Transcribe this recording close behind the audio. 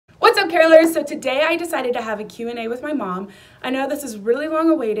up, carolers? So today I decided to have a Q&A with my mom. I know this is really long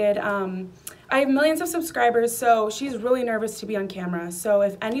awaited. I have millions of subscribers, so she's really nervous to be on camera. So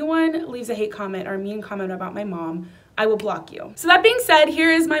if anyone leaves a hate comment or a mean comment about my mom, I will block you. So that being said,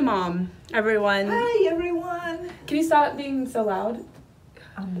 here is my mom, everyone. Hi, everyone. Can you stop being so loud?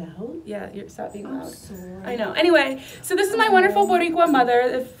 I'm loud? Yeah, stop being loud. I'm sorry. I know. Anyway, so this is my wonderful Boricua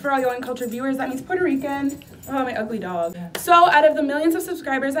mother. For all you uncultured viewers, that means Puerto Rican. Oh, my ugly dog. Yeah. So out of the millions of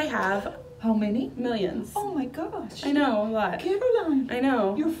subscribers I have. How many? Millions. Oh my gosh. I know, a lot. Caroline. I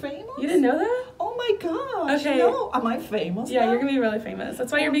know. You're famous? You didn't know that? Oh my gosh. Okay. No. Am I famous? Yeah, now? you're gonna be really famous.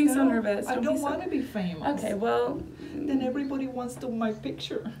 That's why you're being so nervous. I don't want to be famous. Okay, well. Then everybody wants to my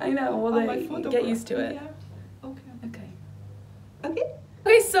picture. I know. Well, they get used to it. Yeah. Okay. Okay.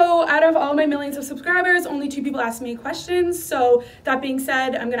 Okay, so out of all my millions of subscribers, only 2 people asked me questions. So that being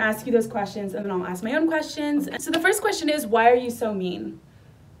said, I'm gonna ask you those questions and then I'll ask my own questions. So the first question is, why are you so mean?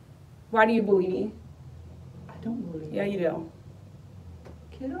 Why do you bully me? I don't bully you. Yeah, you do.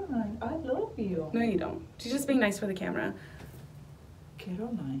 Caroline, I love you. No, you don't. She's just being nice for the camera.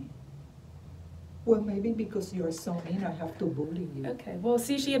 Caroline. Well, maybe because you're so mean, I have to bully you. Okay, well,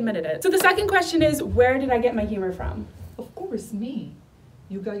 see, she admitted it. So the second question is, where did I get my humor from? Of course, me.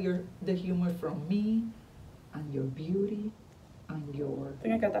 You got the humor from me, and your beauty, and your... I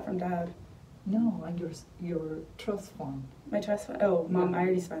think I got that from Dad. No, and your trust fund. My trust fund? Oh, Mom, I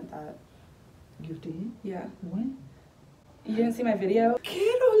already spent that. You did? Yeah. When? You didn't see my video?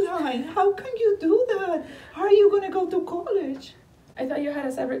 Caroline, how can you do that? How are you going to go to college? I thought you had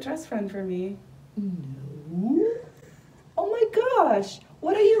a separate trust fund for me. No. Oh my gosh. How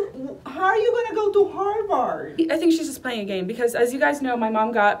are you going to go to Harvard? I think she's just playing a game because, as you guys know, my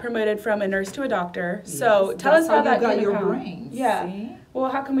mom got promoted from a nurse to a doctor. So tell us how that got came your about. brains. Yeah. See? Well,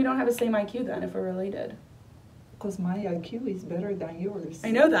 how come we don't have the same IQ then if we're related? Because my IQ is better than yours.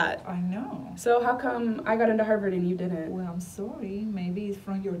 I know that. I know. So how come I got into Harvard and you didn't? Well, I'm sorry. Maybe it's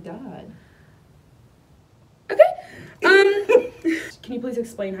from your dad. Okay. Can you please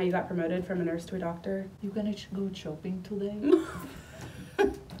explain how you got promoted from a nurse to a doctor? You gonna go shopping today?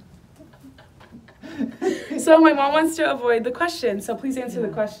 So my mom wants to avoid the question, so please answer the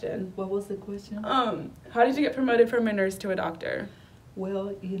question. What was the question? How did you get promoted from a nurse to a doctor?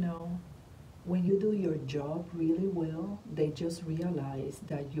 Well, you know, when you do your job really well, they just realize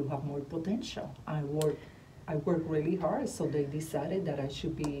that you have more potential. I work really hard, so they decided that I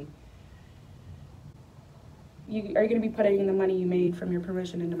should be... Are you going to be putting the money you made from your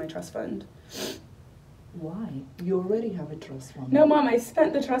promotion into my trust fund? Why? You already have a trust fund. No, Mom, I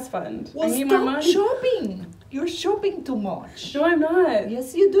spent the trust fund. Well, I need more money. Shopping. You're shopping too much. No, I'm not.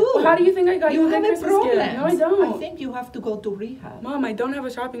 Yes, you do. Well, how do you think I got you a good Christmas problem. gift? No, I don't. I think you have to go to rehab. Mom, I don't have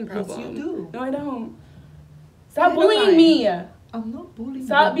a shopping problem. Yes, you do. No, I don't. Stop bullying me. I'm not bullying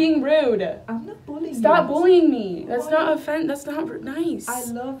Stop you. being rude. I'm not bullying you. Stop bullying me. That's Why? not That's not nice. I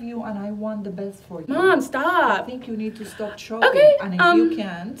love you and I want the best for you. Mom, stop. I think you need to stop shopping. Okay, and if you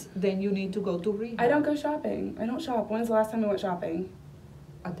can't, then you need to go to rehab. I don't go shopping. I don't shop. When's the last time I went shopping?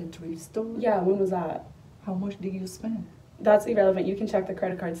 At the thrift store? Yeah, when was that? How much did you spend? That's irrelevant. You can check the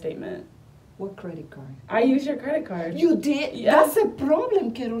credit card statement. What credit card? I used your credit card. You did? Yeah. That's a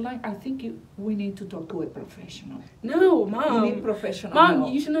problem, Caroline. I think we need to talk to a professional. No, Mom. You need professional Mom,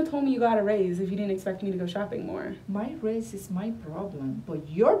 help. you shouldn't have told me you got a raise if you didn't expect me to go shopping more. My raise is my problem, but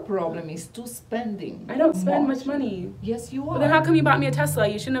your problem is to spending. I don't spend much money. Yes, you are. Well, then how come you bought me a Tesla?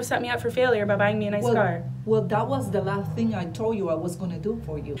 You shouldn't have set me up for failure by buying me a nice car. Well, that was the last thing I told you I was going to do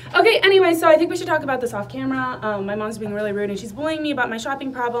for you. Okay, anyway, so I think we should talk about this off camera. My mom's being really rude and she's bullying me about my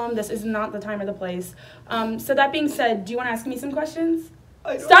shopping problem. This is not the time or the place. So that being said, do you want to ask me some questions?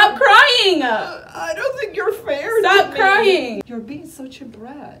 Stop crying! I don't think you're fair. Stop crying! You're being such a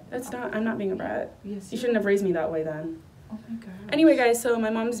brat. I'm not being a brat. Yes. You shouldn't have raised me that way then. Oh my God. Anyway, guys, so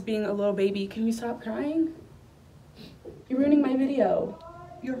my mom's being a little baby. Can you stop crying? You're ruining my video.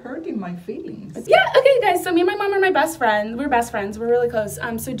 You're hurting my feelings. Yeah, okay, guys, so me and my mom are my best friend. We're best friends. We're really close.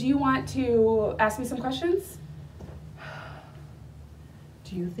 So do you want to ask me some questions?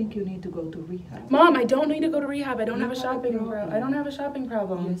 Do you think you need to go to rehab? Mom, I don't need to go to rehab. I don't have a shopping problem. I don't have a shopping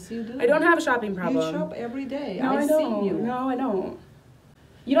problem. Yes, you do. I don't have a shopping problem. You shop every day. No, I don't. See you. No, I don't.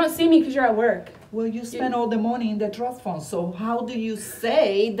 You don't see me because you're at work. Well, you spend all the money in the trust fund, so how do you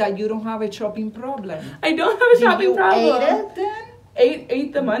say that you don't have a shopping problem? I don't have a shopping problem. Ate it then?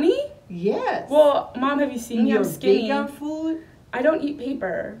 Ate the money? Yes. Well, Mom, have you seen me? I'm skinny. Vegan food? I don't eat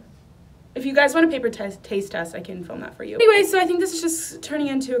paper. If you guys want a paper taste test, I can film that for you. Anyway, so I think this is just turning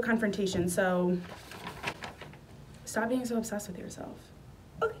into a confrontation, so stop being so obsessed with yourself.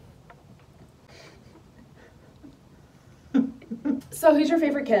 Okay. So who's your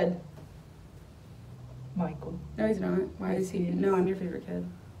favorite kid? Michael. No, he's not. Why is he? No, I'm your favorite kid.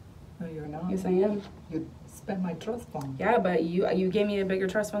 No, you're not. Yes, I am. You spent my trust fund. Yeah, but you gave me a bigger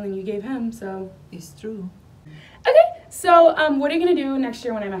trust fund than you gave him, so. It's true. Okay, so what are you gonna do next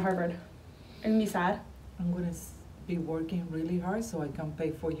year when I'm at Harvard? Are you gonna be sad? I'm gonna be working really hard so I can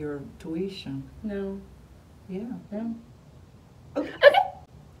pay for your tuition. No. Yeah. No. Okay.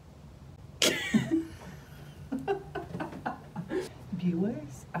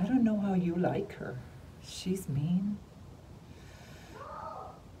 Viewers, I don't know how you like her. She's mean.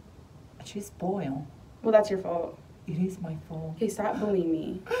 She's spoiled. Well, that's your fault. It is my fault. Hey, stop bullying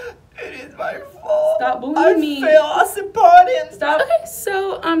me. It is my fault. Stop bullying me. I fail as a parent. Stop. Okay,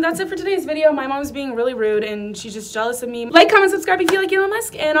 so that's it for today's video. My mom's being really rude and she's just jealous of me. Like, comment, subscribe if you like Elon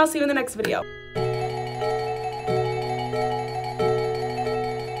Musk, and I'll see you in the next video.